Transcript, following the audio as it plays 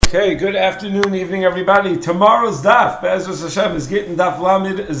Okay, good afternoon, evening, everybody. Tomorrow's daf, Be'ezras Hashem, is Gittin Daf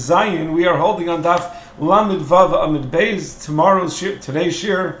Lamed Zayin. We are holding on daf Lamed Vav Amid Beis. Today's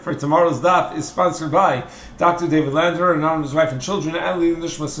shir for tomorrow's daf is sponsored by Dr. David Lander and on his wife and children, Ali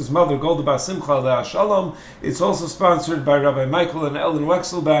Nishmas, his mother, Golda Bas Simcha Leah Shalom. It's also sponsored by Rabbi Michael and Ellen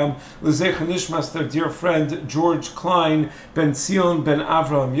Wexelbaum, L'Zecha Nishmas, their dear friend George Klein, Ben Zion, Ben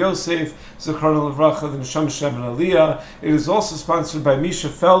Avraham Yosef, Zechron Levracha, the Neshama Shem and Aliyah. It is also sponsored by Misha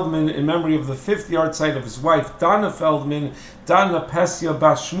Feldman in memory of the 5th yard site of his wife, Dana Feldman, Dana Pesia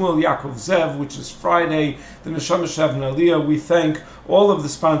Bas Shmuel Yaakov Zev, which is Friday, the Neshama Shem and Aliyah. We thank all of the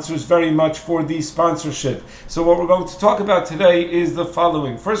sponsors very much for the sponsorship. So what we're going to talk about today is the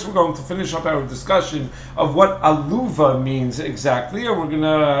following. First, we're going to finish up our discussion of what aluva means exactly, and we're going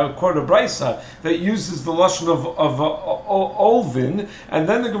to quote a brisa that uses the lashon of olvin, and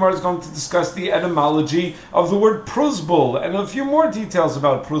then the Gemara is going to discuss the etymology of the word Pruzbul, and a few more details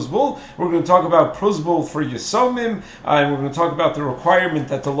about Pruzbul. We're going to talk about Pruzbul for Yisomim, and we're going to talk about the requirement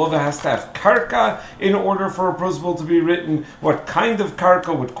that the lova has to have karka in order for a Pruzbul to be written, what kind of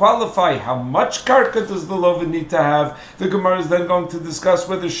karka would qualify, how much karka does the lova need to have. The Gemara is then going to discuss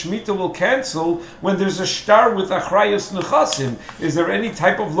whether Shemitah will cancel when there's a shtar with achrayas nechasim. Is there any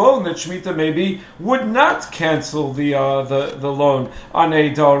type of loan that Shemitah maybe would not cancel the loan on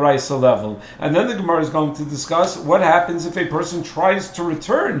a d'oraisa level? And then the Gemara is going to discuss what happens if a person tries to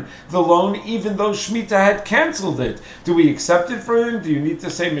return the loan even though Shemitah had canceled it. Do we accept it for him? Do you need to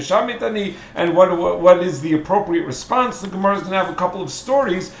say mishamitani? And what is the appropriate response? The Gemara is going to have a couple of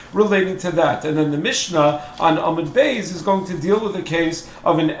stories relating to that. And then the Mishnah on Amud Beis is going to deal with a case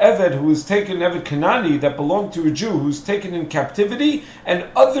of an Eved who is taken, Eved Kanani, that belonged to a Jew who's taken in captivity, and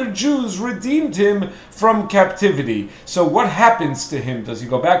other Jews redeemed him from captivity. So what happens to him? Does he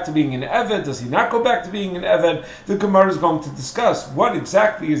go back to being an Eved? Does he not go back to being an Eved? The Gemara is going to discuss what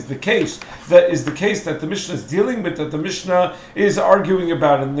exactly is the case that the Mishnah is dealing with, that the Mishnah is arguing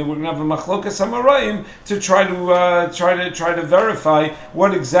about, and then we're going to have a machlokas hamarayim to try to verify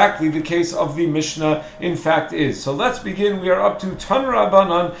what exactly the case of the Mishnah in fact is. So let's begin. We are up to Tan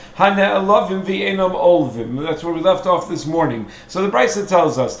Rabbanan Hane'elavim v'enam olvim. That's where we left off this morning. So the Brisa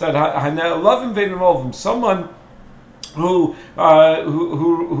tells us that Hane'elavim v'enam olvim, someone who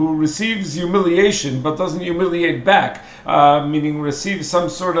receives humiliation but doesn't humiliate back, meaning receives some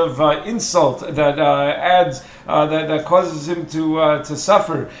sort of insult that that causes him to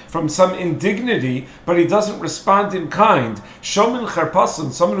suffer from some indignity, but he doesn't respond in kind. Shomin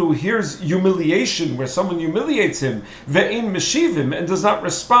charpasan, someone who hears humiliation, where someone humiliates him, ve'in meshivim, and does not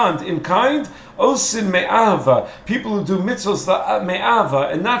respond in kind. Osin me'ahava, people who do mitzvos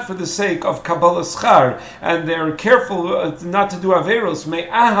me'ahava, and not for the sake of kabbalah schar, and they're careful not to do averos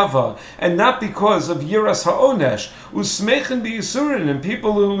me'ahava, and not because of yiras ha'onesh. Usmechen b'yisurin, and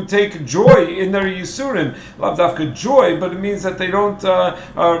people who take joy in their yisurin, lav dafka joy, but it means that they don't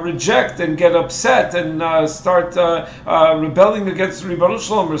reject and get upset and start rebelling against the Ribbono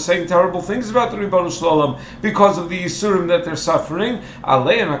Shel Olam or saying terrible things about the Ribbono Shel Olam because of the yisurim that they're suffering.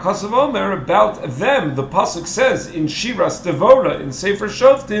 Alei and Akasav Omer, about them, the pasuk says in Shiras Devora in Sefer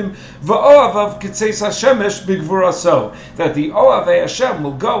Shoftim, va'oavav kitzeis hashemesh bigvuraso, that the Oavei Hashem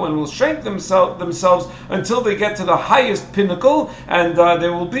will go and will strengthen themselves until they get to the highest pinnacle, and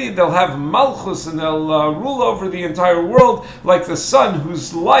they'll have malchus, and they'll rule over the entire world like the sun,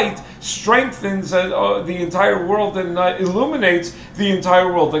 whose light strengthens the entire world and illuminates the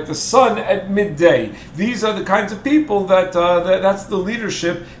entire world, like the sun at midday. These are the kinds of people that's the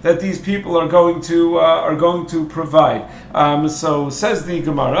leadership that these people are going to provide. So says the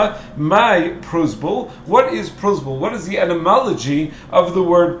Gemara, my Pruzbul. What is Pruzbul? What is the etymology of the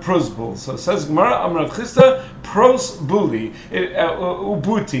word Pruzbul? So says Gemara, Amrav Chisda, Prosbuli,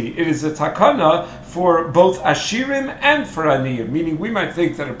 ubuti. It is a takana for both ashirim and for aniyim, meaning we might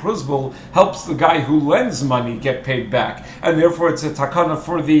think that a Pruzbul helps the guy who lends money get paid back, and therefore it's a takana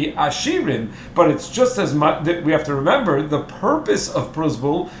for the ashirim, but it's just as much that we have to remember the purpose of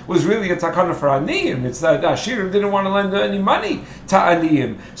Pruzbul was really a takana for aniyim. It's that ashirim didn't want to lend any money to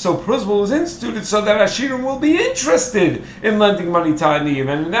aniyim, so Pruzbul was instituted so that ashirim will be interested in lending money to aniyim,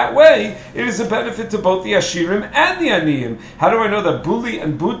 and in that way it is a benefit to both the ashirim and the aniyim. How do I know that buli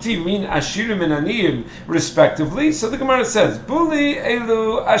and buti mean ashirim and aniyim respectively? So the Gemara says, buli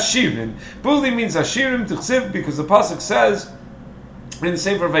elu ashirim. Buli means ashirim tichsiv, because the pasuk says in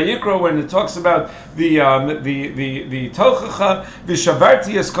Sefer Vayikra, when it talks about the tochacha,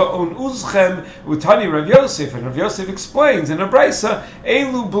 v'shavarti eskaon uzchem utani Rav Yosef, and Rav Yosef explains in a brisa,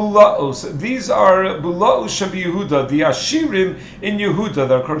 elu bulaos, these are bulaos shabi Yehuda, the ashirim in Yehuda.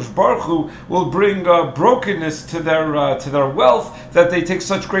 The Kodesh Baruch Hu will bring brokenness to their wealth, that they take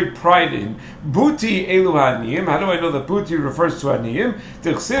such great pride in. Buti elu ha'aniyim. How do I know that buti refers to aniyim?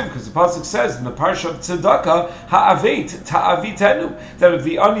 Tichsiv, because the pasuk says in the parsha of tzedakah, ha'avet ta'avitenu, that if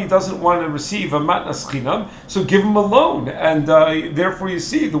the ani doesn't want to receive a matnas chinam, so give him a loan. And therefore you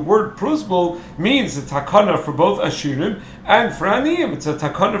see the word pruzbul means a takana for both ashirim and for aniyim. It's a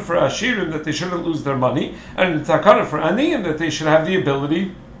takana for ashirim that they shouldn't lose their money, and a takana for aniyim that they should have the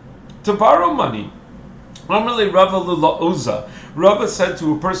ability to borrow money. Rava said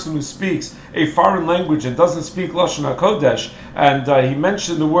to a person who speaks a foreign language and doesn't speak Lashon HaKodesh, and he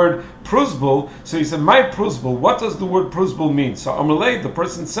mentioned the word Pruzbul, so he said, my Pruzbul, what does the word Pruzbul mean? So Amalei, the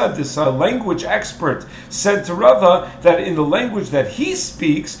person said, this language expert said to Rava that in the language that he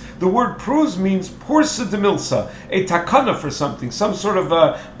speaks, the word Pruz means Pursa de Milsa, a takana for something, some sort of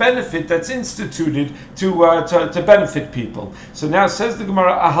benefit that's instituted to benefit people. So now says the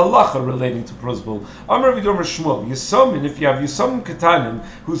Gemara, a halacha relating to Pruzbul. Amar Vidomer Shmuel, Yisomin, if you have Yisomin Katanim,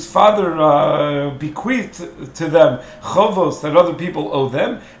 whose father bequeathed to them chovos that other people owe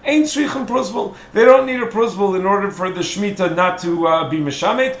them, ain't shrichim pruzbul. They don't need a pruzbul in order for the Shemitah not to be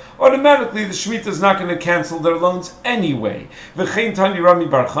meshamet. Automatically, the Shemitah is not going to cancel their loans anyway. V'chein tani Rami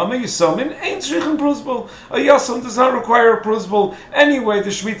bar Chama Yisomin ain't shrichim pruzbul. A Yasam does not require a pruzbul anyway. The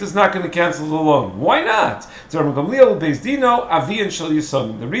Shemitah is not going to cancel the loan. Why not? Rabbi Gamliel Beis Dino Avi and Shel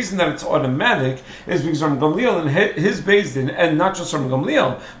Yisomin. The reason that it's automatic is because Rabbi Gamliel and his Beis Din, and not just Rabbi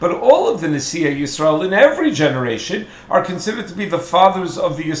Gamliel, but all of the Nesiya Yisrael in every generation are considered to be the fathers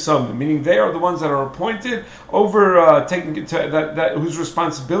of the Yisomim, meaning they are the ones that are appointed over whose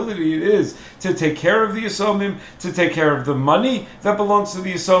responsibility it is to take care of the Yisomim, to take care of the money that belongs to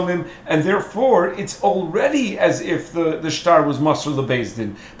the Yisomim, and therefore it's already as if the shtar was Masr Beis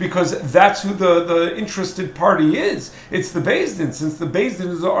Din, because that's who the interested party is. It's the Beis Din, since the Beis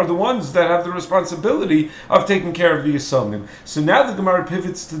Din are the ones that have the responsibility of taking care of the Yisomim. So now the Gemara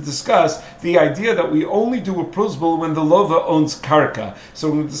pivots to discuss the idea that we only do a pruzbul when the lova owns karka. So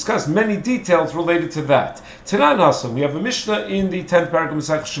we're going to discuss many details related to that. Tanan Hasam, we have a Mishnah in the 10th paragraph of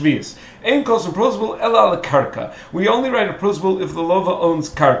Masech Shvius. Ein kos pruzbul ela ala karka. We only write a pruzbul if the lova owns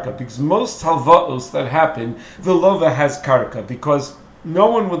karka, because most halvaos that happen, the lova has karka, because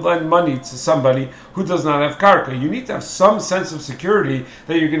no one would lend money to somebody who does not have karka. You need to have some sense of security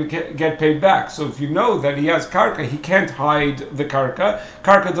that you're going to get paid back. So if you know that he has karka, he can't hide the karka.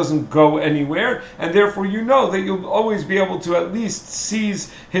 Karka doesn't go anywhere, and therefore you know that you'll always be able to at least seize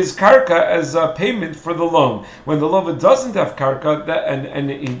his karka as a payment for the loan. When the lova doesn't have karka,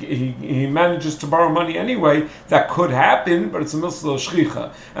 and he manages to borrow money anyway, that could happen, but it's a milsa lo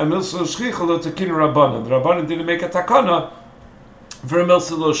shchicha. And milsa lo shchicha lo takin rabbanan. The rabbanan didn't make a takana for a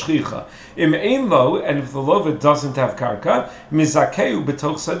milsa lo shchicha. Im ein lo, and if the lova doesn't have karka, mizakeu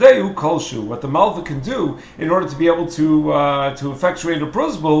betoch sadeu kolshu. What the malva can do in order to be able to effectuate a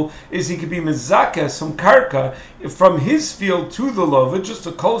pruzbul is he could be mizakeh some karka from his field to the lova, just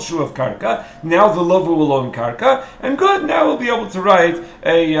a kolshu of karka. Now the lova will own karka, and good. Now we'll be able to write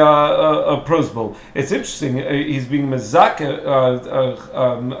a pruzbul. It's interesting. He's being mizakeh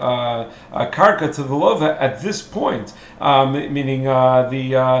karka to the lova at this point, meaning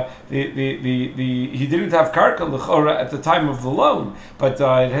he didn't have karka l'chora at the time of the loan, but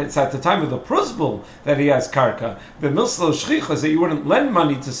it's at the time of the pruzbul that he has karka. The milsa lo shchicha is that you wouldn't lend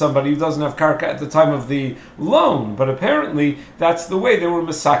money to somebody who doesn't have karka at the time of the loan, but apparently that's the way they were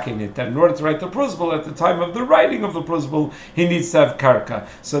masaking it, that in order to write the pruzbul at the time of the writing of the pruzbul, he needs to have karka.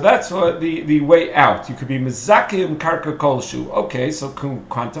 So that's the way out. You could be mazakim karka kolshu. Okay, so can we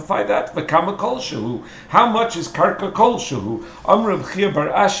quantify that? V'kama kolshu. How much is karka kolshu? Amr Chia bar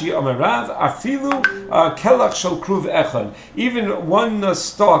Ashi Amarav Afilu Kelach Shel Kruv Echad. Even one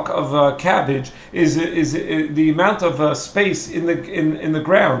stalk of cabbage is the amount of space in the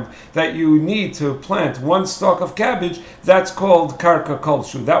ground that you need to plant one stalk of cabbage. That's called karka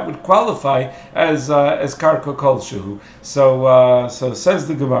kolshu. That would qualify as karka kolshu. So says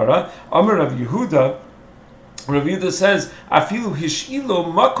the Gemara. Amar Rav Yehuda. Rav Yehuda says, "Afilu hishilo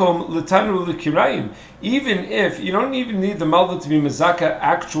makom l'tanu l'kirayim." Even if you don't even need the malva to be mezaka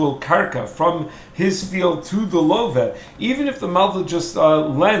actual karka from his field to the lova, even if the malva just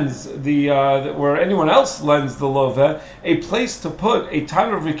lends or anyone else lends the lova a place to put a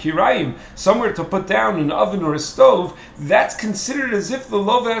tanur v'kirayim, somewhere to put down an oven or a stove, that's considered as if the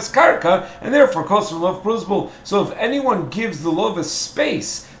lova has karka, and therefore kosher lov pruzbul. So if anyone gives the lova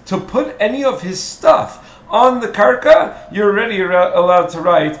space to put any of his stuff on the karka, you're already allowed to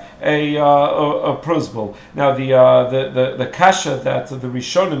write a Pruzbul. Now the kasha that the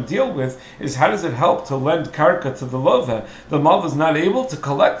Rishonim deal with is how does it help to lend karka to the lova? The malva is not able to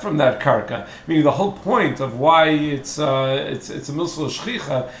collect from that karka. Meaning the whole point of why it's a milsul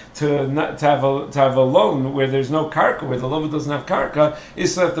shchicha to have a loan where there's no karka, where the lova doesn't have karka,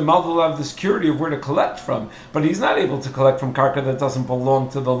 is so that the malva will have the security of where to collect from. But he's not able to collect from karka that doesn't belong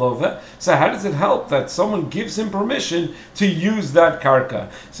to the lova. So how does it help that someone gives him permission to use that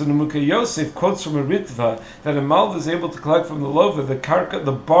karka? So the Mukha Yosef quotes from a ritva that a malva is able to collect from the lova the karka,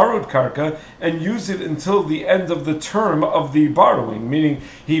 the borrowed karka, and use it until the end of the term of the borrowing. Meaning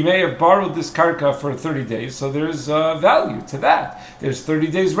he may have borrowed this karka for 30 days, so there's value to that. There's 30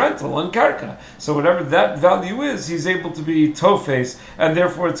 days rental on karka. So whatever that value is, he's able to be tofes, and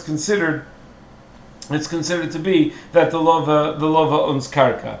therefore it's considered to be that the lova owns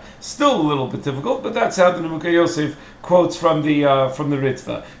karka. Still a little bit difficult, but that's how the Nemuka Yosef quotes from the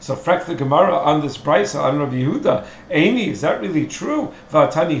Ritva. So frak the Gemara on this brisa on Rabbi Yehuda. Eini, is that really true?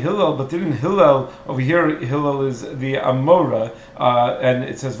 V'atani Hillel, but didn't Hillel over here? Hillel is the Amora, and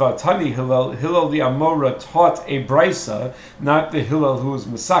it says V'atani Hillel. Hillel the Amora taught a brisa, not the Hillel who was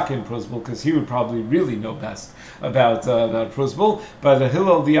Masakin Pruzbul, because he would probably really know best about Pruzbul. But the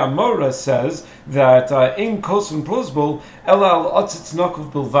Hillel the Amora says that in Kosun Pruzbul Ela al Otzitz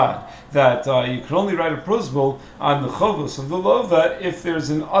Nokov Bilvad, that you can only write a Pruzbul on the chovos of the lova if there's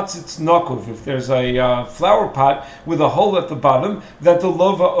an Otzitz Nokov, if there's a flower pot with a hole at the bottom that the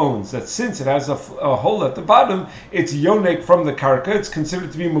lova owns. That since it has a hole at the bottom, it's yonek from the karka, it's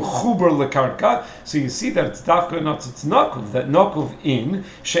considered to be mechuber lekarka. So you see that it's dafka and Otzitz Nokov, that Nokov in,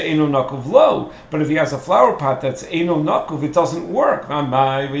 she'eno Nokov lo. But if he has a flower pot that's eno Nokov, it doesn't work.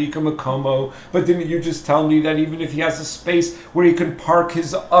 But didn't you just tell me that even if he has a space where he can park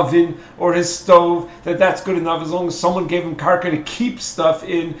his oven or his stove, that's good enough, as long as someone gave him karka to keep stuff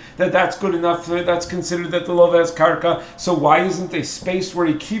in, that's good enough, that's considered that the lova has karka. So why isn't a space where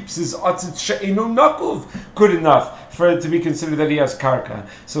he keeps his atzit she'enu nakuv good enough for it to be considered that he has karka?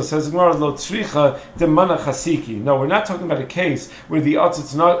 So it says Gemara lo tzricha de mana chasiki. No, we're not talking about a case where the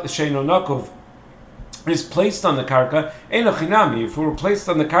atzit she'enu nakuv is placed on the karka. Enochinami, if it were placed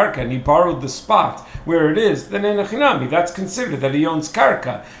on the karka and he borrowed the spot where it is, then enochinami, that's considered that he owns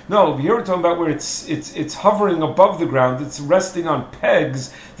karka. No, here we're talking about where it's hovering above the ground, it's resting on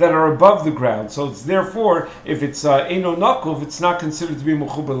pegs that are above the ground. So it's therefore, if it's eno nakov, it's not considered to be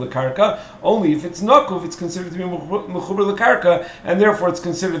mechuber lekarka. Only if it's nakov, it's considered to be mechuber lekarka, and therefore it's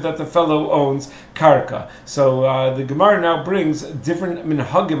considered that the fellow owns karka. So the Gemara now brings different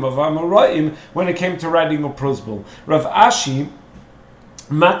minhagim of Amoraim when it came to writing a Pruzbul. Rav Ashi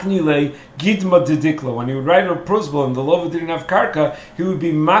Maknile Gidma Didikla. When he would write a Pruzbul and the lova didn't have karka, he would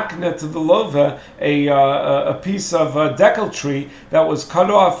be makna to the lova a piece of decal tree that was cut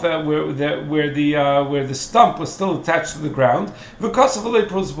off where the stump was still attached to the ground. V'kasavale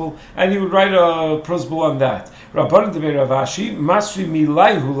Pruzbul, and he would write a Pruzbul on that. Rabbanan Debei Rav Ashi Masri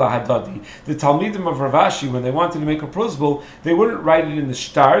Milayhu Lahadadi. The Talmidim of Rav Ashi, when they wanted to make a Pruzbul, they wouldn't write it in the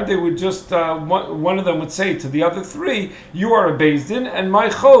shtar. They would just one of them would say to the other three, "You are a beis din, and my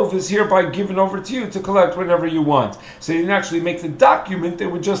chov is hereby given over to you to collect whenever you want." So they didn't actually make the document, they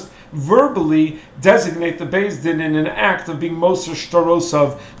would just verbally designate the beis din in an act of being Moser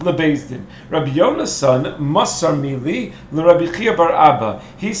Shtarosav lebeis din. Rabbi Yonah's son, Masar Mili, Rabbi Chia bar Abba,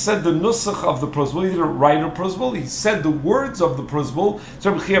 he said the nusach of the Pruzbul. He didn't write a Pruzbul, he said the words of the Pruzbul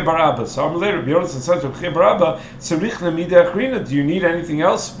to Rabbi Chia bar Abba. So Amalei Rabbi Yonah's son said to Rabbi Chia bar Abba, Tzarich lemidei achrina, do you need anything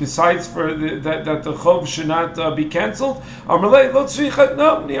else besides for that the chov should not be cancelled? Amalei lo tzricha,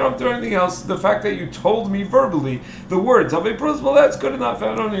 no, you don't have to do anything else. The fact that you told me verbally the words of a Pruzbul, that's good enough.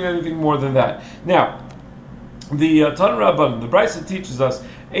 I don't need anything more than that. Now, the Tan Rabban, the Brisa teaches us,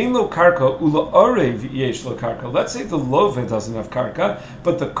 Ein lo karka ula arev yesh lo karka. Let's say the lova doesn't have karka,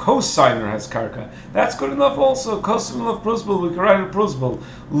 but the cosigner has karka. That's good enough also. Kosim of Pruzbul, we can write a Pruzbul.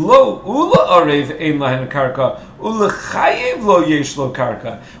 Lo ula arev ein lahen karka ula chayev lo yesh lo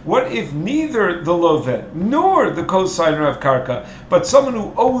karka. What if neither the lova nor the cosigner have karka, but someone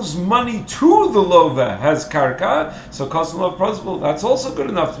who owes money to the lova has karka? So Kosim of Pruzbul, that's also good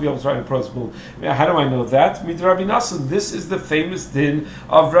enough to be able to write a Pruzbul. How do I know that? Mid Rabbi Nassan, this is the famous din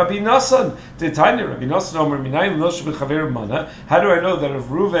of of Rabbi Nassan. Titania Rabbi Nassan Omer Minayim Noshe B'Chaver Mana. How do I know that if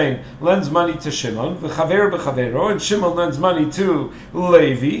Ruvain lends money to Shimon, V'Chaver B'Chavero, and Shimon lends money to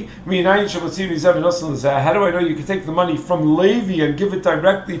Levi, Minayim Shabbatzim Yizav Nassan Lazah? How do I know you can take the money from Levi and give it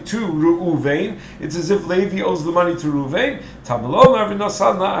directly to Reuven? It's as if Levi owes the money to Reuven. Tamalol Rabbi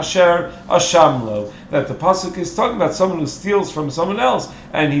Nassan Asher Ashamlo. That the pasuk is talking about someone who steals from someone else,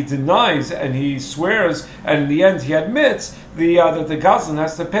 and he denies and he swears, and in the end he admits that the Gazlan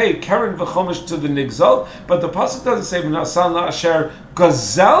has to pay Keren v'chomish to the Nigzal, but the pasuk doesn't say V'nasan la'asher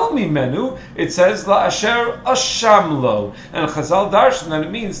Gazal mimenu, it says la'asher ashamlo, and Chazal darshan that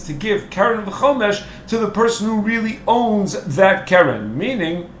it means to give Keren v'chomish to the person who really owns that Keren,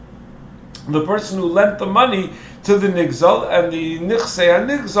 meaning the person who lent the money to the Nigzal, and the Nichsei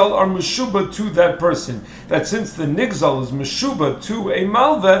HaNigzal are Meshuba to that person. That since the Nigzal is Meshuba to a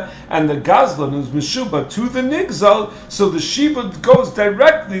Malva, and the Gazlan is Meshuba to the Nigzal, so the Shibud goes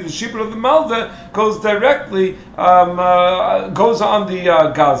directly, the Shibud of the Malva goes directly, goes on the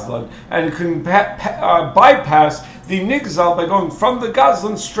Gazlan, and it can bypass the Nigzal by going from the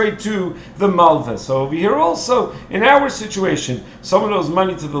Gazlan straight to the Malva. So over here also, in our situation, someone owes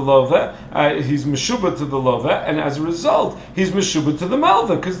money to the Lova, he's Meshuba to the Lova, and as a result, he's Meshuba to the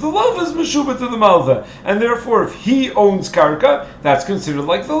Malva, because the Lova is Meshuba to the Malva. And therefore, if he owns Karka, that's considered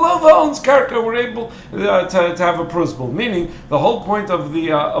like the Lova owns Karka, we're able to have a Pruzbul. Meaning, the whole point of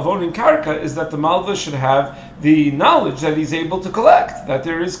of owning Karka is that the Malva should have the knowledge that he's able to collect, that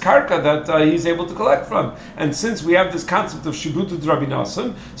there is Karka that he's able to collect from. And since we have this concept of Shibutu Rabbi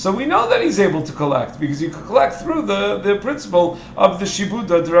Nassan, so we know that he's able to collect, because you can collect through the principle of the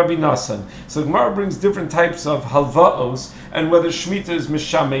Shibuta Rabbi Nassan. So Gemara brings different types of halvaos, and whether Shemitah is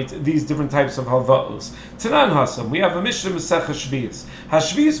mishamet these different types of halvaos. Tanan Hasam, we have a Mishnah Masech HaShvius.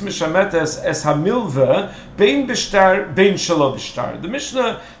 HaShvius mishamet es hamilva bein bishtar, bein shelo bishtar. The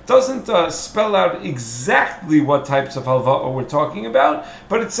Mishnah doesn't spell out exactly what types of halva'ah we're talking about,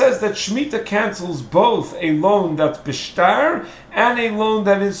 but it says that Shemitah cancels both a loan that's bishtar and a loan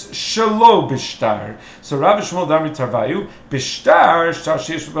that is shelo bishtar. So Rav Shmuel Damri Tarvayu, bishtar shtar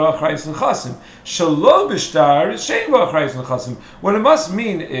sheish b'achrayis nechasim. Shelo bishtar is shein b'achrayis nechasim. What it must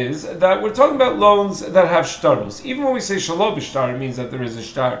mean is that we're talking about loans that have shtaros. Even when we say shelo bishtar, it means that there is a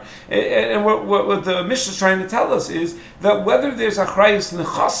shtar. And what the Mishnah is trying to tell us is that whether there's achrayis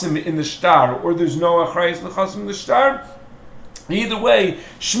nechasim in the shtar or there's no achrayis nechasim in the shtar, either way,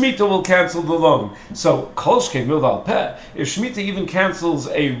 Shemitah will cancel the loan. So, Kolshke Milval Peh, if Shemitah even cancels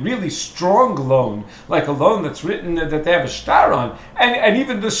a really strong loan, like a loan that's written that they have a shtar on, and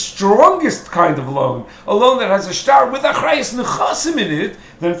even the strongest kind of loan, a loan that has a shtar with achrayis nechasim in it,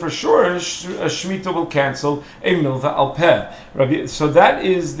 then for sure Shemitah will cancel a milva al peh. So that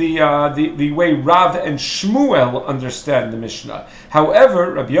is the way Rav and Shmuel understand the Mishnah.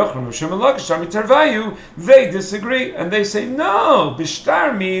 However, Rabbi Yochanan, Rav Shimon Lakish, Rami Tarvayu, they disagree, and they say no.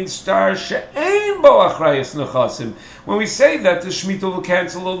 Bishtar means shtar she'ein bo achrayis nechasim. When we say that the Shemitah will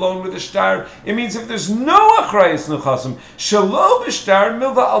cancel a loan with a shtar, it means if there's no achrayis nechasim. Shelo bishtar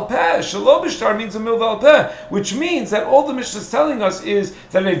milva al peh. Shelo bishtar means a milva al peh, which means that all the Mishnah is telling us is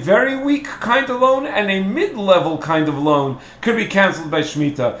that a very weak kind of loan and a mid-level kind of loan could be cancelled by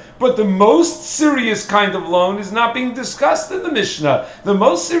Shemitah. But the most serious kind of loan is not being discussed in the Mishnah. The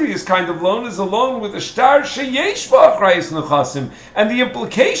most serious kind of loan is a loan with a shtar sheyesh b'achrayis nechasim. And the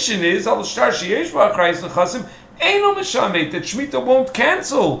implication is, al shtar sheyesh b'achrayis nechasim, Eino Mishamet, that Shemitah won't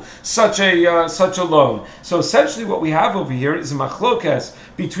cancel such a loan. So essentially what we have over here is a machlokes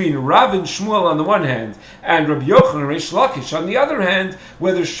between Rav and Shmuel on the one hand, and Rabbi Yochanan and Reish Lakish on the other hand,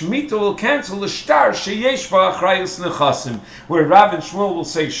 whether Shemitah will cancel the shtar sheyesh ba'achrayis nechasim, where Rav and Shmuel will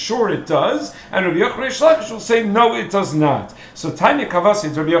say, sure it does, and Rabbi Yochanan and Reish Lakish will say, no it does not. So Tanya Kavasi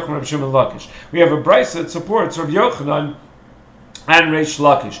and Rabbi Yochanan and Rabbi Shimon Lakish. We have a brisa that supports Rabbi Yochanan and Reish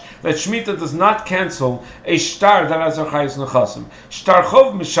Lakish, that Shemitah does not cancel a shtar that has achrayis nechasim. Shtar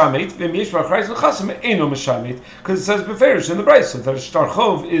chov mishamet, v'yesh b'achrayis nechasim eino mishamet, because it says beferish in the brisa that a shtar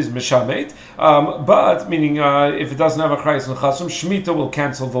chov is mishamet, but meaning if it doesn't have achrayis nechasim, Shemitah will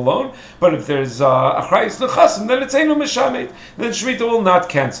cancel the loan. But if there's achrayis nechasim, then it's eino mishamet. Then Shemitah will not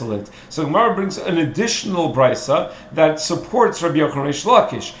cancel it. So Gemara brings an additional brisa that supports Rabbi Yochanan Reish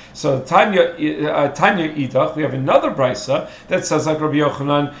Lakish. So Tanya Idach, we have another brisa that says like Rabbi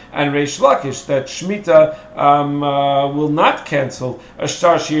Yochanan and Reish Lakish that Shemitah will not cancel a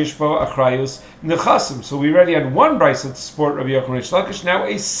shtar sheyesh bo achrayus nechasim. So we already had one brisa to support Rabbi Yochanan and Reish Lakish. Now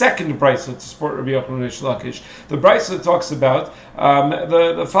a second brisa to support Rabbi Yochanan and Reish Lakish. The brisa talks about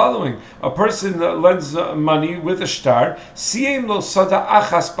the following: a person lends money with a shtar, siyem lo sada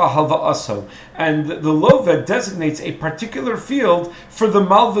achas b'halva aso, and the loveh designates a particular field for the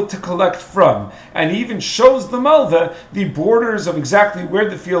malva to collect from, and even shows the malva the borders of exactly where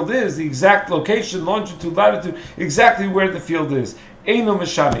the field is, the exact location, longitude, latitude, exactly where the field is. Eino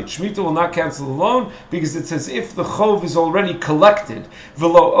Meshamit. Shemitah will not cancel the loan because it's as if the chov is already collected.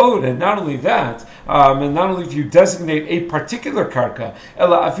 V'lo od, and not only that, and not only if you designate a particular karka,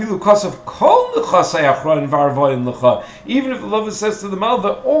 ela afilu kosav kol nechasay achron v'arvoyin lecha. Even if the lover says to the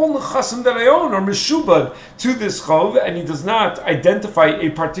malva, all nechasim that I own are meshubad to this chov, and he does not identify a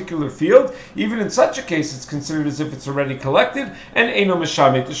particular field, even in such a case, it's considered as if it's already collected, and Eino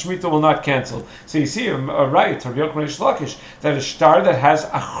Meshamit. The Shemitah will not cancel. So you see, right, Rabbi Yochanan Reish Lakish, that a shtar that has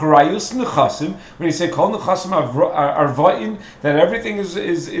achrayus nechasim, when you say kol nechasim arva'in, that everything is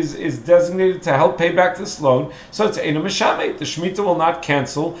designated to help pay back this loan, so it's Eino Meshamit. The Shemitah will not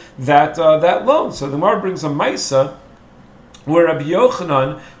cancel that loan. So the Gemara brings a Maisa where Rabbi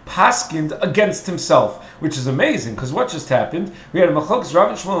Yochanan paskind against himself, which is amazing, because what just happened? We had a Machlokes Rav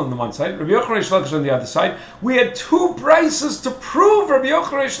and Shmuel on the one side, Rabbi Yochanan Reish Lakish on the other side. We had two brises to prove Rabbi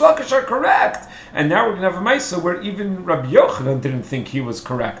Yochanan Reish Lakish are correct, and now we're going to have a Maisa where even Rabbi Yochanan didn't think he was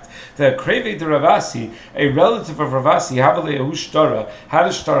correct. The Kreve de Ravasi, a relative of Ravasi, Havale Ahushtara, had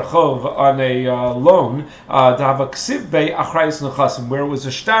a shtar chov on a loan, to have a ksiv bei achrayis nechasim, where it was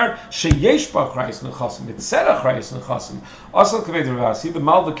a shtar sheyesh ba achrayis nechasim. It said achrayis nechasim. Also Kreve de Ravasi, the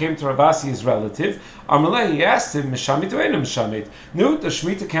Malva came to Ravasi, his relative. Amalei, he asked him, Meshamit or Eino Meshamit? No, does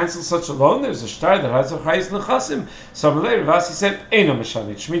Shemitah cancel such a loan? There's a shtar that has a chayis nechasim. So Amalei, Ravasi said, Eino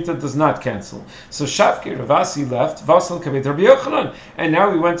Meshamit. Shemitah does not cancel. So Shavki, Ravasi left, Vasal Kabet Rabbi Yochanan. And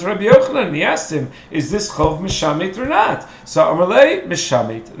now we went to Rabbi Yochanan and he asked him, is this chov Meshamit or not? So Amalei,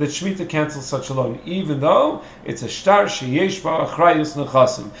 Meshamit, that Shemitah cancels such a loan, even though it's a shtar sheyesh ba achrayus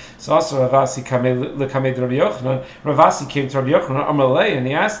nechasim. So also Ravasi Kamed Rabbi Yochanan, Ravasi came to Rabbi Yochanan, Amalei, and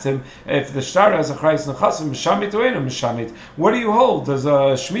he asked him, if the shtar has a achrayus nechasim, Meshamit or Eino Meshamit? What do you hold? Does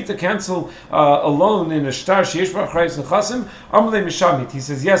a Shemitah cancel a loan in a shtar sheyesh ba achrayus nechasim? Amalei Meshamit. He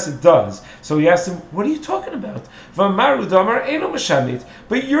says, yes, it does. So he asked him, what are you talking about? V'amaru damar Eino Meshamit.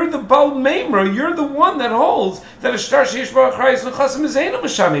 But you're the Baal Meimra, you're the one that holds that a shtar sheyesh ba achrayus nechasim is Eino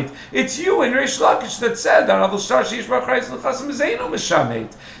Meshamit. It's you and Reish Lakish that said that a shtar sheyesh ba achrayus nechasim is Eino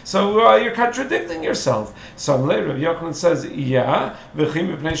Meshamit. So you're contradicting yourself. So later Rabbi Yochanan says, yeah,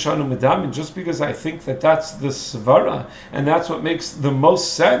 v'chim b'pnei shanu medam, and just because I think that that's the svara, and that's what makes the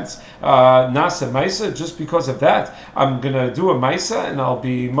most sense, nasa maisa, just because of that, I'm going to do a maisa, and I'll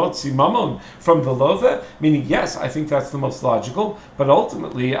be motzi mamon from the lova, meaning, yes, I think that's the most logical, but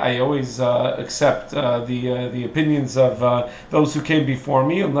ultimately, I always accept the opinions of those who came before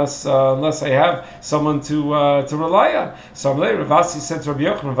me, unless I have someone to rely on. So Ravasi said to Rabbi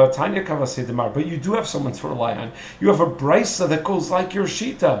Yochanan, Vatanya kavasei demar, but you do have someone to rely on. You have a brisa that goes like your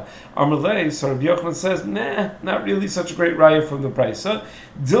shita. Amalei, so Rabbi Yochanan says, nah, not really such a great raya from the brisa.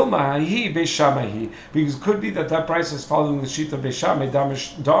 Dilmahi beishamahi, because it could be that brisa is following the shita beishamai damar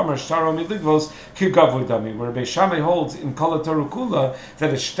shtaro miligvos kigavui dami, where beishamai holds in kala tarukula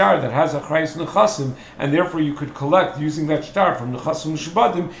that a shtar that has a achrayus nechasim, and therefore you could collect using that shtar from nechasim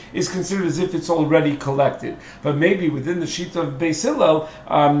shubadim, is considered as if it's already collected. But maybe within the shita of Beis Hillel,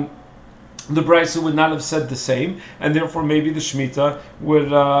 the brisa would not have said the same, and therefore maybe the Shemitah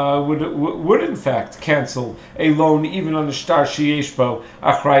would in fact cancel a loan even on a shtar sheyesh bo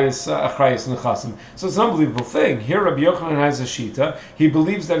achrayus nechasim. So it's an unbelievable thing. Here Rabbi Yochanan has a shita. He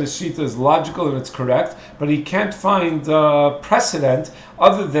believes that his shita is logical and it's correct, but he can't find precedent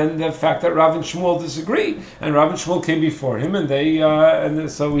other than the fact that Rav and Shmuel disagree, and Rav and Shmuel came before him,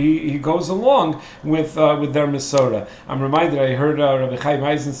 and so he goes along with their Masorah. I'm reminded, I heard Rabbi Chaim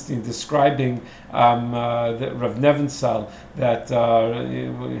Eisenstein describing Rav Nevensal, that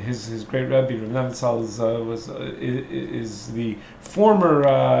his great Rebbe Rav Nevensal is the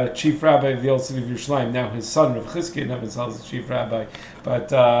former chief rabbi of the old city of Yerushalayim. Now his son Rav Chizkiah Nevensal is the chief rabbi,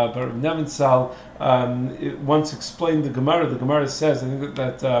 but Rav Nevensal once explained the Gemara. The Gemara says, I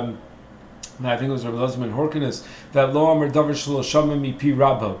think it was Rabbi Lozman Horkinus, that Lo Amar Davar Shelo Shama Mipi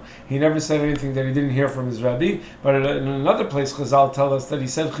Rabbo. He never said anything that he didn't hear from his Rabbi. But in another place, Chazal tell us that he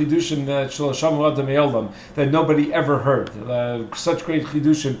said Chidushim that Shelo Shama Adam Eolam, that nobody ever heard. Such great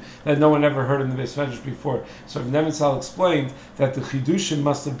Chidushim that no one ever heard in the Beis Medrash before. So Rav Nebenzahl explained that the Chidushim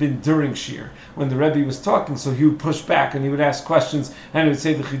must have been during Shir, when the Rebbe was talking, so he would push back and he would ask questions and he would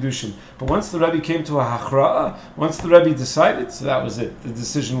say the Chidushim. But once the Rebbe came to a Hachra'ah, once the Rebbe decided, so that was it. The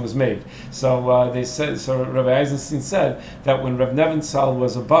decision was made. So they said. So Rabbi Eisenstein said that when Rav Nebenzahl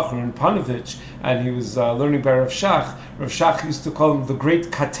was a Bachur in Panovich and he was learning by Rav Shach used to call him the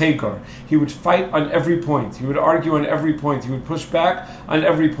great Kategar. He would fight on every point. He would argue on every point. He would push back on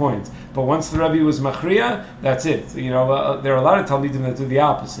every point. But once the Rebbe was Machriya, that's it. There are a lot of Talmidim that do the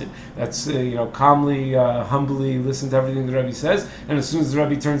opposite. That's calmly, humbly listen to everything the Rebbe says, and as soon as the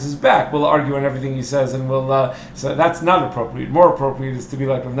Rebbe turns his back, we'll argue on everything he says, and we'll. So that's not appropriate. More appropriate is to be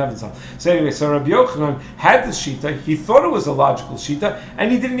like Rav Nebenzahl. So anyway, so Rabbi Yochanan had the shita. He thought it was a logical shita,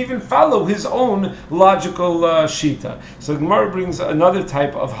 and he didn't even follow his own logical shita. So Gemara brings another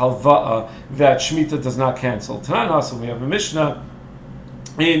type of halva'a that Shemitah does not cancel. Tanan also we have a Mishnah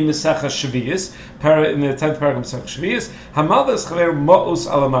in Mesechah Shvius, in the 10th paragraph of Mesechah Shvius, Hamaldas chaver ma'us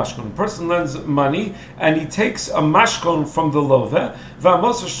ala mashkon. A person lends money and he takes a mashkon from the love,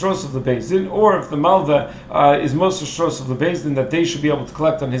 va'mos hashros of the bezdin, or if the malva is mos hashros of the bezdin, that they should be able to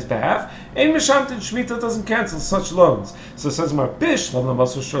collect on his behalf. Ein mishamtin Shemitah doesn't cancel such loans. So it says Marpish lam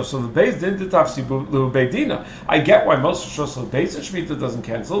mos hashros of the bezdin detafsi lu beidina. I get why mos hashros of the bezdin Shemitah doesn't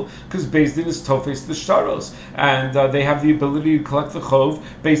cancel, because bezdin is tofes the shtaros, and they have the ability to collect the chov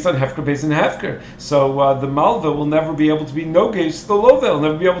based on hefker, based on hefker. So the malva will never be able to be nogesh the lova. He'll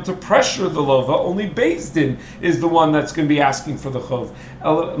never be able to pressure the lova. Only Beis Din is the one that's going to be asking for the chov.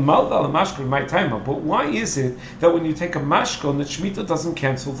 Malva al mashkon my time. But why is it that when you take a mashkon that Shemitah doesn't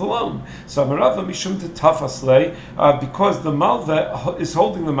cancel the loan? So Amarava mishum tetafaslei, because the malva is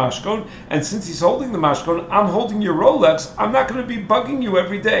holding the mashkon, and since he's holding the mashkon, I'm holding your Rolex. I'm not going to be bugging you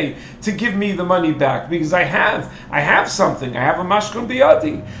every day to give me the money back because I have something. I have a mashkon biyad.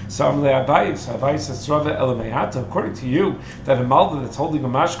 So Abaye says, according to you, that a malva that's holding a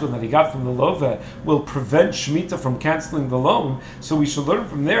mashkon that he got from the lova will prevent Shemitah from canceling the loan. So we should learn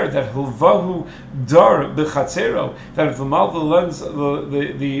from there that hilvahu dar bechatzero, that if the malva lends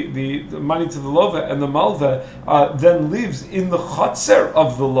the money to the lova and the malva then lives in the chatzer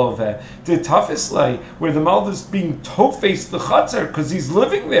of the lova, the tafislay, where the malva is being tofes the chatzer because he's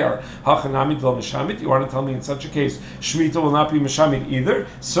living there. Hachanamid lo mishamit. You want to tell me in such a case Shemitah will not be mishamit either?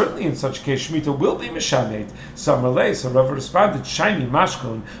 Certainly in such a case Shemitah will be mishamed. So Rav responded, shiny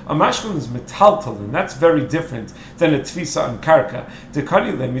mashkon. A mashkon is metaltalin. That's very different than a tfisa on karka.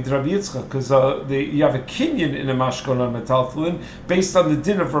 Dekanile mid Rav Yitzchak, because you have a kinyan in a mashkon on metaltalin based on the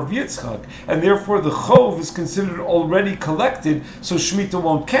din of Rav Yitzchak, and therefore the chov is considered already collected, so Shemitah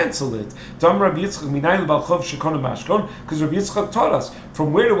won't cancel it. Dam Rav Yitzchak minayin bal chov shekona mashkon, because Rav Yitzchak taught us.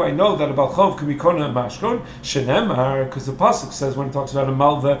 From where do I know that a bal chov can be kona mashkon? Shenemar, because the pasuk says when it talks about a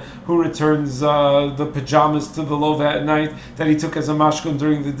malva who returns the pajamas to the lova at night that he took as a mashkon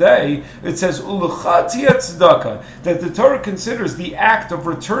during the day, it says uluchati tzedakah, that the Torah considers the act of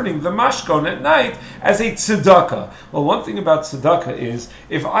returning the mashkon at night as a tzedakah. Well, one thing about tzedakah is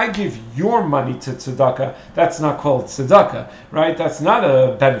if I give your money to tzedakah, that's not called tzedakah, right? That's not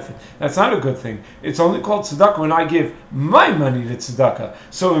a benefit. That's not a good thing. It's only called tzedakah when I give my money to tzedakah.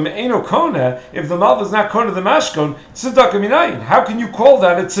 So in Eino Kona, if the malva is not kona the mashkon, tzedakah minayin. How can you call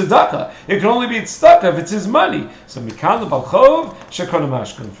that a tzedakah? It can only be a tzedakah if it's his money. So mikan the balchov shekona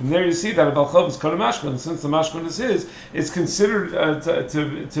mashkon. From there you see that a balchov is kona mashkon. Since the mashkon is his, it's considered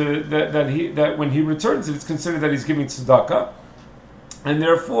that when he returns it, it's considered that he's giving tzedakah, and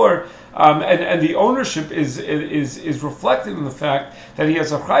therefore. And the ownership is reflected in the fact that he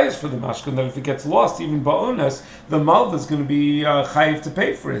has a chayes for the mashkon, that if it gets lost, even ba'onas, the malva is going to be chayiv to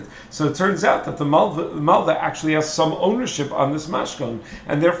pay for it. So it turns out that the malva actually has some ownership on this mashkon,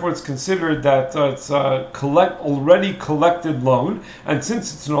 and therefore it's considered that it's already collected loan, and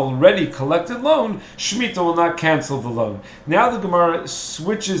since it's an already collected loan, Shemitah will not cancel the loan. Now the Gemara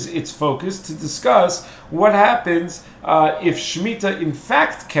switches its focus to discuss what happens if Shemitah in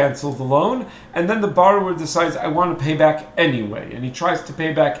fact cancels the loan, and then the borrower decides, I want to pay back anyway, and he tries to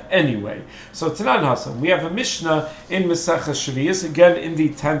pay back anyway. So Tanan Hasan, we have a Mishnah in Mesechah Shvius, again in the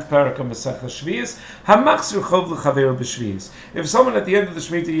 10th parak of Mesechah Shvius, Hamachzir chov l'chaver b'shvius. If someone at the end of the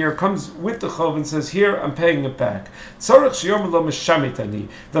Shemitah year comes with the chov and says, here, I'm paying it back, Tzorach sheyom lo mishamit ani,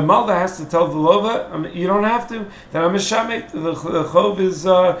 the malva has to tell the lova, you don't have to, that I'm mishamit, the chov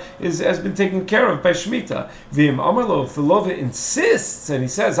has been taken care of by Shemitah. V'im amar lo, if the lova insists, and he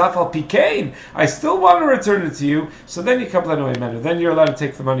says, Afal pikein, I still want to return it to you. So then you kaplan manner. Then you're allowed to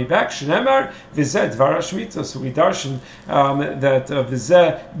take the money back. Shenemar v'zeh dvar shmita. So we darshan that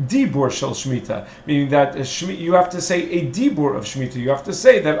v'zeh dibur shel shmita, meaning that you have to say a dibur of shmita. You have to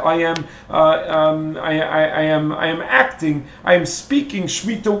say that I am acting, I am speaking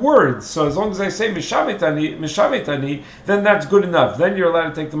shmita words. So as long as I say mishametani, then that's good enough. Then you're allowed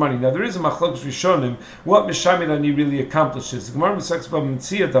to take the money. Now there is a machlokes rishonim what mishametani really accomplishes. The Gemara Masechus Bava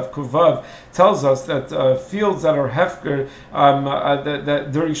Metzia Daf Kuvav tells us that fields that are hefker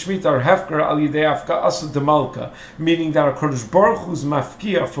that during shmita are hefker al yidei afka asa demalka, meaning that a Kodesh Baruch Hu's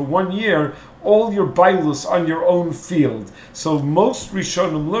mafkia for 1 year all your bailus on your own field. So most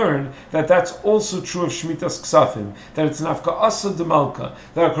Rishonim learn that that's also true of Shmitas Ksafim, that it's nafka asa demalka,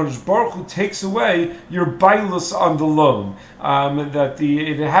 that HaKadosh Baruch Hu takes away your bailus on the loan,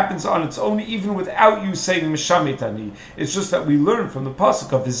 it happens on its own even without you saying Mishametani. It's just that we learn from the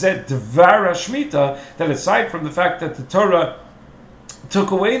pasuk of Vizet Devar Shmita that aside from the fact that the Torah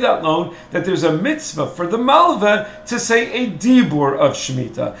took away that loan, that there's a mitzvah for the malva to say a dibur of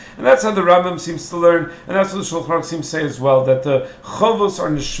Shemitah. And that's how the Rambam seems to learn, and that's what the Shulchan Aruch seems to say as well, that the chovos are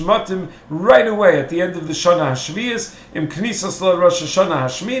nishmatim right away at the end of the Shana HaShviyas, im knisas la Rosh Hashanah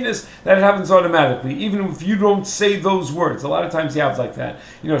HaShminis, that it happens automatically, even if you don't say those words. A lot of times you have like that.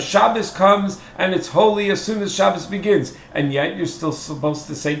 Shabbos comes, and it's holy as soon as Shabbos begins, and yet you're still supposed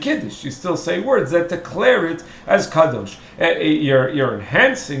to say Kiddush. You still say words that declare it as Kadosh. You're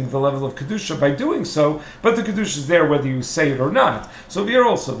enhancing the level of Kedusha by doing so, but the Kedusha is there whether you say it or not. So here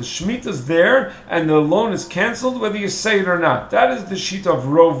also, the Shemitah is there, and the loan is cancelled whether you say it or not. That is the sheet of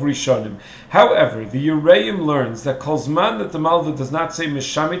Rov Rishonim. However, the Yereim learns that Kolzman that the Malva does not say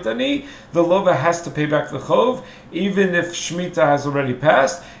Mishamitani, the Lova has to pay back the Chov, even if Shemitah has already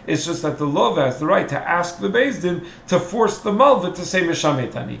passed. It's just that the Lova has the right to ask the Beis Din to force the Malva to say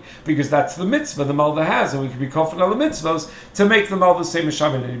Mishamitani, because that's the mitzvah the Malva has, and we can be confident on the mitzvahs to make the Malva say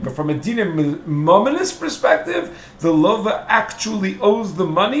Mishamitani. But from a Dinim Mominist perspective, the Lova actually owes the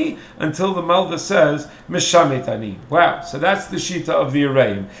money until the Malva says Mishamitani. Wow! So that's the Shita of the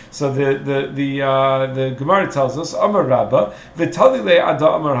Yereim. So the Gemara tells us Amar Rabba v'talile ada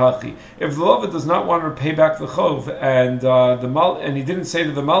Amar Hachi. If the Lova does not want to pay back the Chov and he didn't say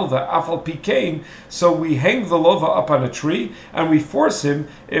to the Malva Afal Pikein, so we hang the Lova up on a tree and we force him,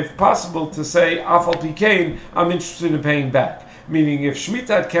 if possible, to say Afal Pikein, I'm interested in paying back. Meaning, if Shemitah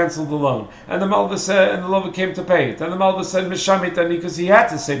had cancelled the loan, and the Malva said, and the Lova came to pay it, and the Malva said Mishametani because he had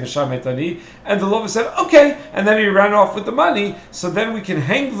to say Mishametani, and the Lova said okay, and then he ran off with the money. So then we can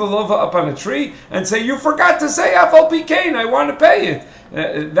hang the Lova up on a tree and say, you forgot to say Afal Pikein, I want to pay it.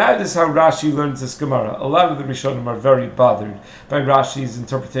 That is how Rashi learns this Gemara. A lot of the Rishonim are very bothered by Rashi's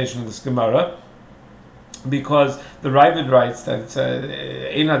interpretation of this Gemara, because the Ravid writes that it's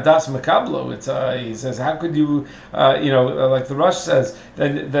Eina Das Makablo. He says, how could you, like the Rush says,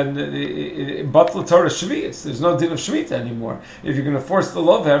 then Batla Torah Shvius. There's no din of Shemitah anymore. If you're going to force the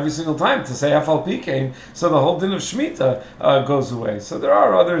Lova every single time to say Afal Pikein, so the whole din of Shemitah goes away. So there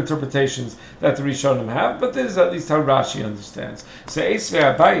are other interpretations that the Rishonim have, but this is at least how Rashi understands. So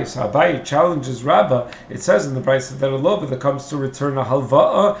Esvei Abaye challenges Rabbah. It says in the Brisa that a Lova that comes to return a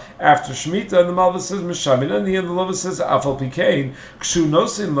halva'a after Shemitah, and the Malva says Mishamin, and the Lova says Afal Pikein, Kshu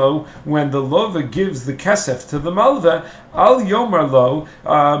Nosin Lo, when the Lova gives the kesef to the Malva, Al Yomar Lo,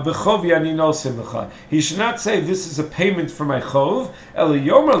 B'chov Yani Nosin Lecha. He should not say, this is a payment for my chov, El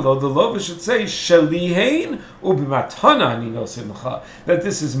Yomar Lo, the Lova should say, Shalihein U'B'matana Ani Nosin Lecha, that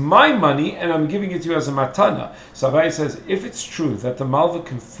this is my money and I'm giving it to you as a matana. So Abai says, if it's true that the Malva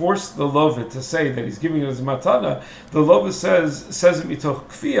can force the Lova to say that he's giving it as a matana, the Lova says it mitoch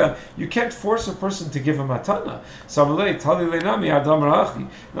kfiyah, you can't force a person to give a matana. So no,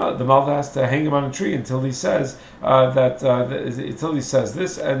 the Malva has to hang him on a tree until he says until he says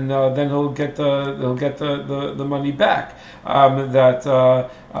this, and then he'll get the money back. So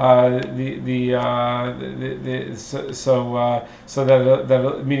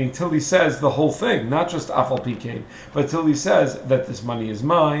that meaning till he says the whole thing, not just Afal Pikein, but till he says that this money is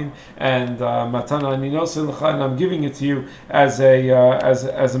mine and matana ani nosin lecha, and I'm giving it to you as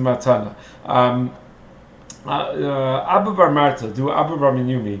a matana. Abba Bar Marta, do Abba Bar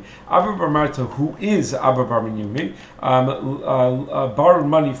Minyumi. Abba Bar Marta, who is Abba Bar Minyumi, borrowed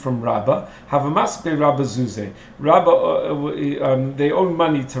money from Rabbah. Have a maspe Rabbah Zuze. Rabbah, they own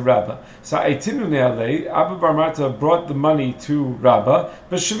money to Rabbah. So Eitinu Ne'alei, Abba Bar Marta brought the money to Rabbah,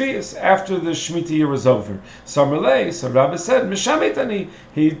 but Shvius, after the Shemitah year was over. So Rabbah said, Mishametani.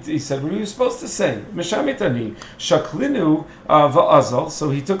 He said, what are you supposed to say? Mishametani. Shaklinu va'azal.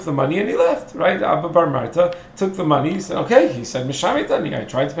 So he took the money and he left, right? Abba Bar Marta Rabba took the money. He said, okay. He said, Mishamitani. I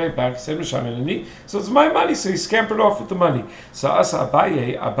tried to pay it back. He said, Mishamitani. So it's my money. So he scampered off with the money. So Asa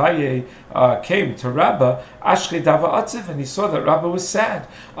Abaye came to Rabba, Ashke Dava Atziv, and he saw that Rabba was sad.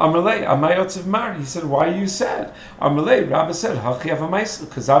 Amalei, Amay Atziv Mar. He said, why are you sad? Amalei, Rabba said, Hachi Avamaisel,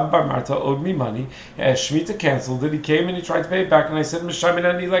 because Abba Bar Marta owed me money. Shemitah canceled it. He came and he tried to pay it back, and I said,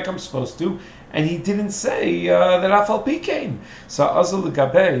 Mishamitani, like I'm supposed to. And he didn't say that Afal Pi came. So Azul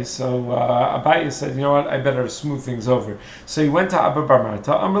Gabe, so Abaye said, you know what, I better smooth things over. So he went to Abba Bar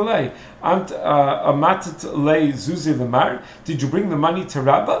Marta, Amalei, Amatit Le Zuzi Lemar, did you bring the money to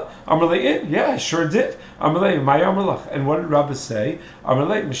Rabba? Amalei, yeah, I sure did. Amalei, my Amalach. And what did Rabba say?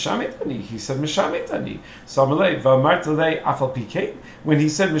 Amalei, Mishamitani. He said, Mishamitani. So Amalei, Vamarta Le Afal Pi came. When he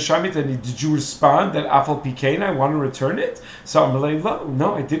said Mishamitani, did you respond that Afal Pi came, I want to return it? So Amalei,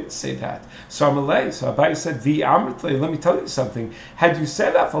 no, I didn't say that. So Amalei, so Abaye said, V'amritle, let me tell you something. Had you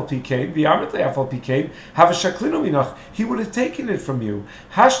said Afal Pi came, V'amritle Afal Pi came, have a shaklinu minach, he would have taken it from you.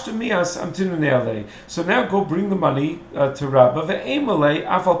 Hashtu mias amtinu ne'alei. So now go bring the money to Rabba, Ve'emalei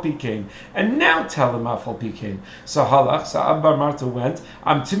Afal Pi came. And now tell him Afal Pi came. So halach, so Abba Bar Marta went,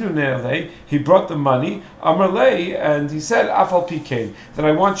 amtinu ne'alei, he brought the money, Amalei, and he said, Afal Pi came, that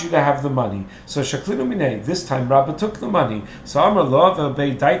I want you to have the money. So shaklinu minei, this time Rabba took the money. So Amar lo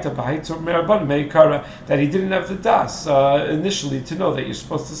ve'daita b'haitzor merabban meikara, that he didn't have the das initially to know that you're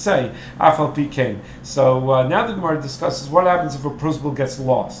supposed to say Afal Pi came. So now the Gemara discusses what happens if a Pruzbul gets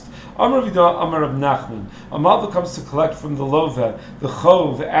lost. Amar Vidah, Amar Rab Nachman. A Malva comes to collect from the Lova, the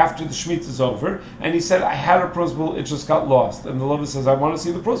Chov, after the Shemitah is over, and he said, I had a Pruzbul, it just got lost. And the Lova says, I want to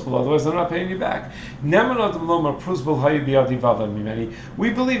see the Pruzbul, otherwise I'm not paying you back. We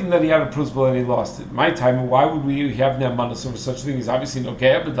believe him that he had a Pruzbul and he lost it. My time, why would we have Nemanas over such a thing? He's obviously no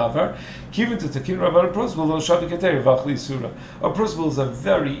Ge'eh B'davar. Kivin to Takin Rabban a Pruzbul, lo Shadi Keteri Vachli Surah. A Pruzbul is a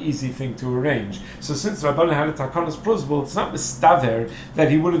very easy thing to arrange. So since Rabban had a Takanas Pruzbul, it's not mistaver that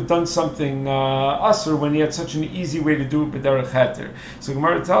he would have done something usher when he had such an easy way to do it b'derech heter. So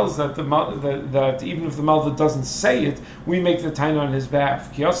Gemara tells that that even if the Malva doesn't say it, we make the taina on his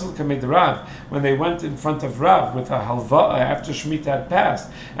behalf. Kiyosel kamed Rav, when they went in front of Rav with a halva after Shemitah had passed,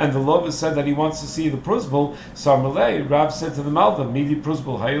 and the Lova said that he wants to see the Pruzbul, so Amalei, Rav said to the Malva, Midi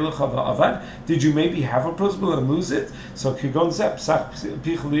Pruzbul hayilach avad, did you maybe have a Pruzbul and lose it? So Kigon Zep Sach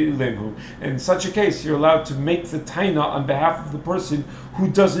Pichli Lehu. In such a case, you're allowed to make the taina on behalf of the person who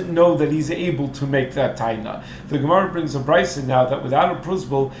doesn't know that he's able to make that taina. The Gemara brings a brisa now that without a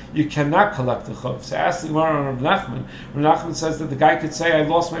Pruzbul you cannot collect the chov. So ask the Gemara on Rav Nachman. Rav Nachman says that the guy could say, I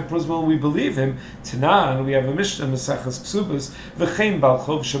lost my Pruzbul, and we believe him. Tanan, we have a Mishnah, Maseches Ksubas, v'chein bal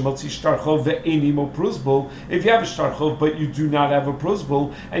chov shemotzi shtar chov ve'eni mo Pruzbul. If you have a shtar chov but you do not have a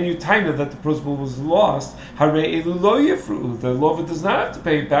Pruzbul, and you taina that the Pruzbul was lost, harei elu lo yifru. The Lova does not have to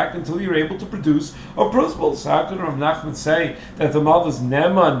pay it back until you're able to produce a Pruzbul. So how can Rav Nachman say that the Malva's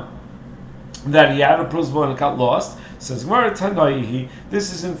neman that he had a Pruzbul and it got lost? Says Gemara Tanaihi,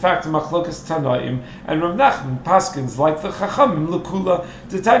 this is in fact a machlokas Tanaim, and Rav Nachman paskins like the Chachamim Lekula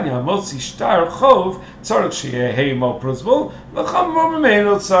Titania Motzi Shtar Chov Tzarich Sheyeh Mo Pruzbul V'Cham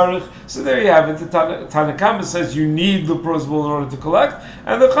Meino Tzarich. So there you have it. The Tanakama says you need the Pruzbul in order to collect,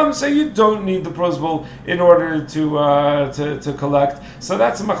 and the Chum say you don't need the Pruzbul in order to collect. So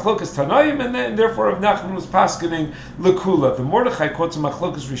that's a machlokas Tanaim, and then therefore Rav Nachman was paskining Lekula. The Mordechai quotes a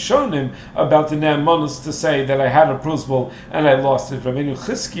machlokas Rishonim about the Ne'emanus to say that I had a Pruzbul and I lost it. Rabbeinu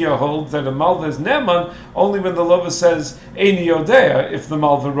Chizkiah holds that a Malva is Ne'eman only when the Lova says Eini Yodea if the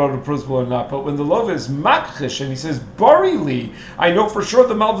Malva wrote a Pruzbul or not. But when the Lova is Makchish and he says Barili, I know for sure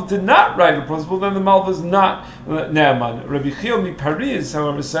the Malva did not write a Pruzbul, then the Malva is not Ne'eman. Rabbi Chil mi Paris,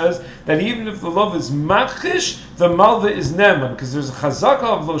 however, says that even if the Lova is Makchish, the Malva is Ne'eman because there's a Chazaka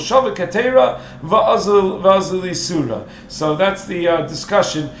of Lo Shava Katera Va'azili Surah. So that's the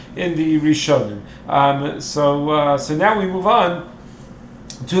discussion in the Rishonim. So now we move on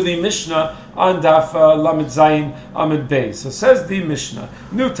to the Mishnah on Daf Lamed Zayin Amid Bey. So says the Mishnah,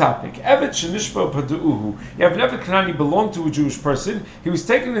 new topic. Evet shenishbo padu'uhu. You have an Evet Kanani belonged to a Jewish person. He was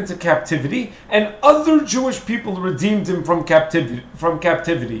taken into captivity, and other Jewish people redeemed him from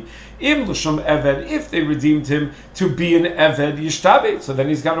captivity. Im l'shum eved, if they redeemed him to be an eved yishtabed, so then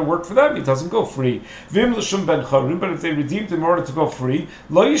he's got to work for them. He doesn't go free. Vim l'shum ben chorim, but if they redeemed him in order to go free,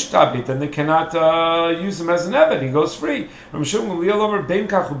 lo yishtabed, then they cannot use him as an eved. He goes free.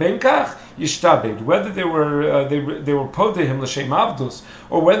 Whether they were podehim l'shem avdus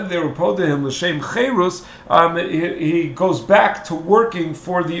or whether they were podehim l'shem cherus, he goes back to working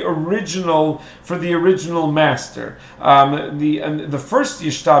for the original master. The first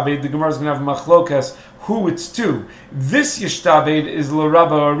yishtabed, the Gemara is going to have machlokas who it's to. This yishtabed is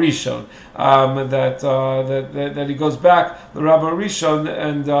l'rabba arishon. that he goes back the Rabba Rishon,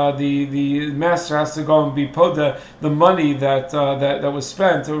 and the master has to go and be poda the money that was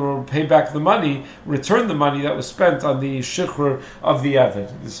spent, or pay back the money, return the money that was spent on the shichr of the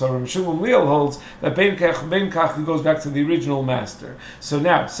Eved. So Rav Shimon Gamliel holds that bein kach goes back to the original master. So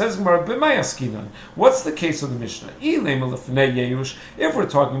now says Gemara, b'may askinan. What's the case of the Mishnah? If we're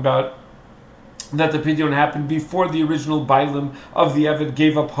talking about that the pidyon happened before the original Bailim of the Eved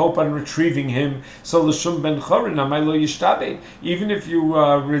gave up hope on retrieving him, so l'shum ben chorin amaylo yishtabed. Even if you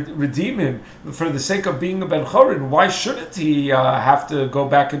redeem him for the sake of being a ben chorin, why shouldn't he have to go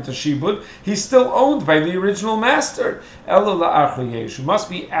back into shibud? He's still owned by the original master. Elo la'achar yeyush. Must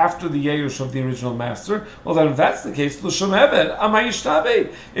be after the yeyush of the original master. Well, then if that's the case, l'shum eved amay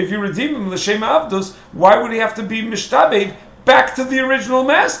yishtabed. If you redeem him l'shem avdus, why would he have to be mishtabed back to the original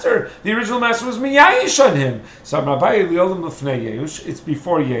master? The original master was miyayish on him. So it's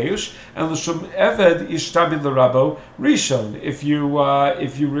before Yeush, and l'shum eved yishtabid l'rabo rishon. If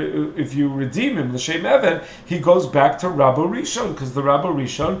you redeem him l'shem eved, he goes back to Rabo Rishon, because the Rabo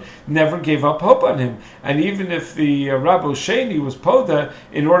Rishon never gave up hope on him. And even if the Rabo Sheni was poda,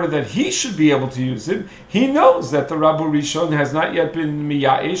 in order that he should be able to use him, he knows that the Rabo Rishon has not yet been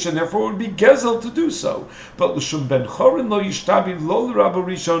miyayish, and therefore would be gezel to do so. But l'shum ben chorin lo yishtabid lo l'Rabo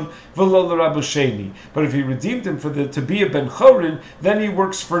Rishon v'lo l'Rabo Sheni. But if he redeemed him to be a ben chorin, then he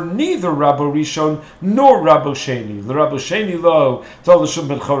works for neither Rabo Rishon nor Rabo Sheni. The Rabo Sheni lo to l'shum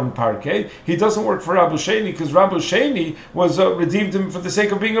ben chorin parke. He doesn't work for Rabo Sheni because Rabo Sheni was redeemed him for the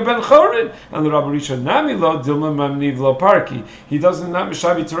sake of being a ben chorin, and the Rabo Rishon nami lo dilma mamniv lo parki. He doesn't not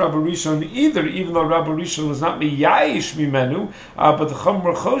mishabi to Rabo Rishon either, even though Rabo Rishon was not miyayish mimenu. But the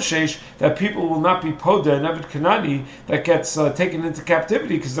chomr choshesh that people will not be poda and Eved Kanani that gets taken into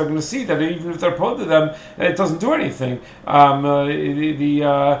captivity, because they're going to see that even if they're poda them, it doesn't do anything.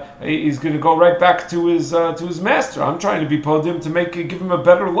 He's going to go right back to his master. I'm trying to be podim to give him a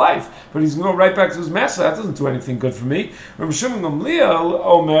better life, but he's going to go right back to his master. That doesn't do anything good for me. Rav Shimon Gamliel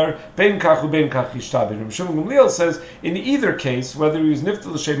Omer ben kach uben kach yishtabed. Rav Shimon Gamliel says in either case, whether he was nifta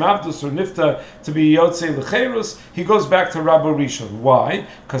l'shem avdus or nifta to be yotzei l'cherus, he goes back to Rabo Rishon. Why?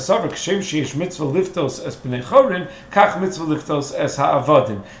 Kasavar kshem sheyesh mitzvah liftos es b'nei chorin, kach mitzvah liftos es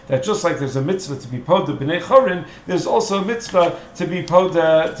ha'avadim. That just like there's a mitzvah to be poda b'nei chorin, there's also a mitzvah to be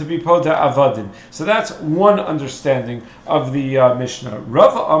poda avadim. So that's one understanding of the Mishnah.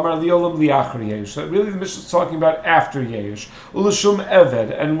 Rav Amar liolam liachar Yeush. So really the Mishnah is talking about after Yeush. Ulashum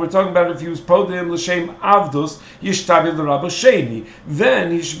eved, and we're talking about if he was poda him l'shem avdus yishtabi l'Rabo Sheni,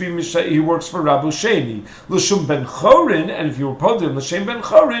 then he should be he works for Rabo Sheni. L'shum ben chorin, and if you were poda him l'shem ben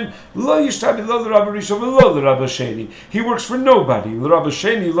chorin, lo yishtabi lo l'Rabo Rishon v'lo l'Rabo Sheni. He works for nobody. L'Rabo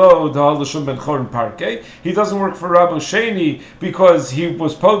Sheni lo da l'shum ben chorin parke. He doesn't work for Rabo Sheni because he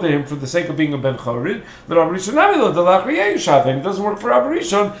was poda him for the sake of being a ben chorin. L'Rabo Rishon nami lo da l'achar Yeush, and he doesn't work for Rabo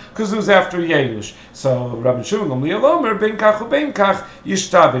Rishon because it was after Yeush. So Rabbi Shimon Gamliel Omer ben kach uben kach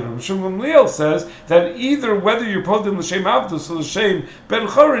yishtabed. Rabbi Shimon Gamliel says that either whether you're poda him l'shem avdus or l'shem ben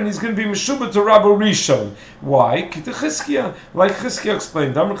chorin, he's going to be meshubah to Rabo Rishon. Why? Chizkiya, like Chizkiya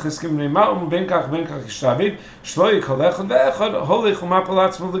explained. Damar Chizkiya b'nei ma'um ben kach yishtabed shlo yikol echad ve'echad holech umapal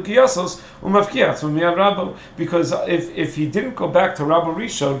atzmo l'kiyasos umavkiya atzmo miyad Rabo. Because if he didn't go back to Rabo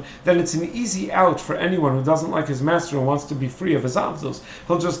Rishon, then it's an easy out for anyone who doesn't like his master and wants to be free of his avdus.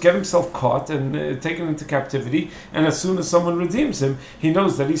 He'll just get himself caught and taken into captivity, and as soon as someone redeems him, he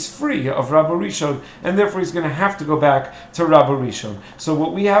knows that he's free of Rabo Rishon, and therefore he's going to have to go back to Rabo Rishon. So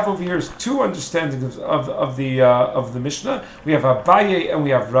what we have over here is two understandings of the Mishnah. We have Abaye and we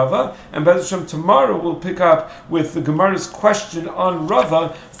have Rava, and Be'ez Hashem tomorrow we'll pick up with the Gemara's question on Rava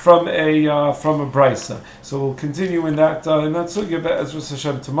from a brisa. So we'll continue in that sugya Be'ez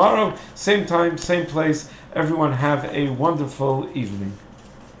Hashem tomorrow, same time, same place. Everyone have a wonderful evening.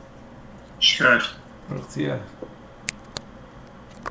 Sure. Yeah.